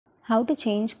How to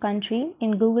change country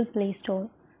in Google Play Store.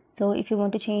 So if you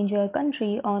want to change your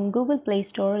country on Google Play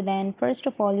Store, then first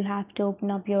of all you have to open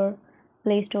up your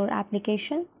Play Store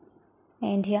application.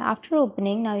 And here, after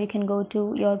opening, now you can go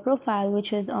to your profile,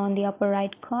 which is on the upper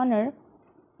right corner,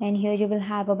 and here you will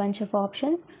have a bunch of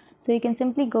options. So you can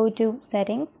simply go to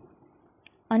settings.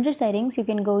 Under settings you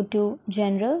can go to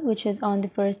general, which is on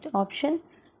the first option,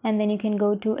 and then you can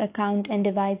go to account and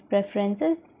device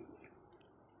preferences.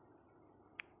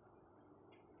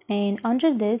 And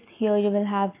under this, here you will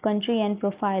have country and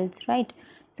profiles, right?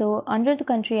 So under the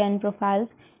country and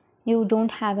profiles, you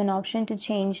don't have an option to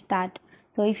change that.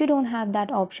 So if you don't have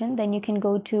that option, then you can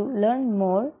go to learn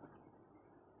more,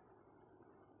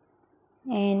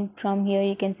 and from here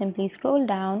you can simply scroll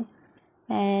down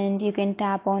and you can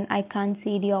tap on I can't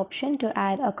see the option to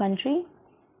add a country.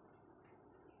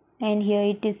 And here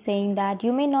it is saying that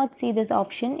you may not see this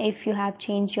option if you have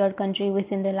changed your country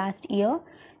within the last year.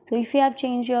 So if you have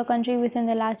changed your country within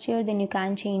the last year, then you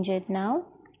can change it now.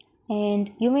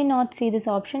 And you may not see this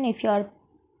option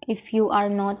if you are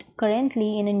not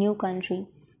currently in a new country.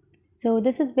 So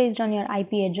this is based on your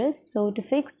IP address. So to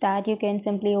fix that, you can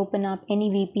simply open up any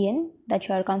VPN that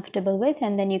you are comfortable with,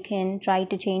 and then you can try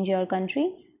to change your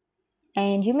country.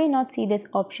 And you may not see this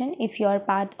option if you are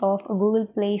part of a Google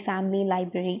Play family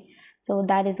library. So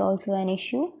that is also an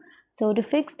issue. So to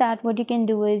fix that, what you can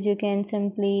do is you can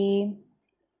simply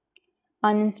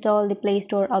uninstall the Play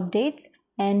Store updates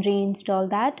and reinstall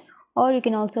that, or you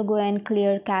can also go and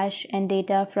clear cache and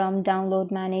data from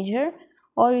download manager,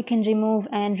 or you can remove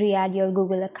and re-add your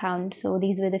Google account. So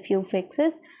these were the few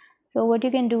fixes. So what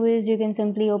you can do is you can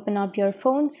simply open up your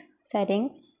phone's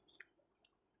settings,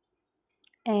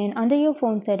 and under your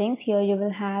phone settings, here you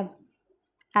will have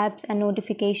apps and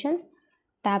notifications.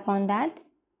 Tap on that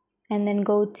and then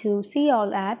go to see all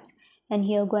apps, and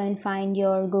here go and find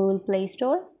your Google Play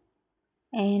Store.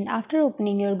 And after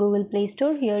opening your Google Play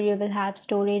Store, here you will have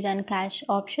storage and cache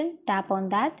option. Tap on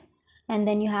that, and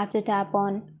then you have to tap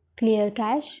on clear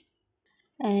cache,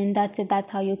 and that's it. That's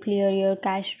how you clear your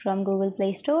cache from Google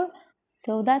Play Store.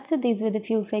 So that's it. These were the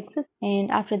few fixes, and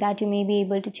after that you may be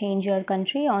able to change your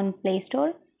country on Play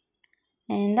Store.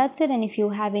 And that's it. And if you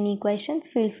have any questions,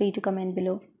 feel free to comment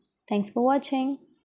below. Thanks for watching.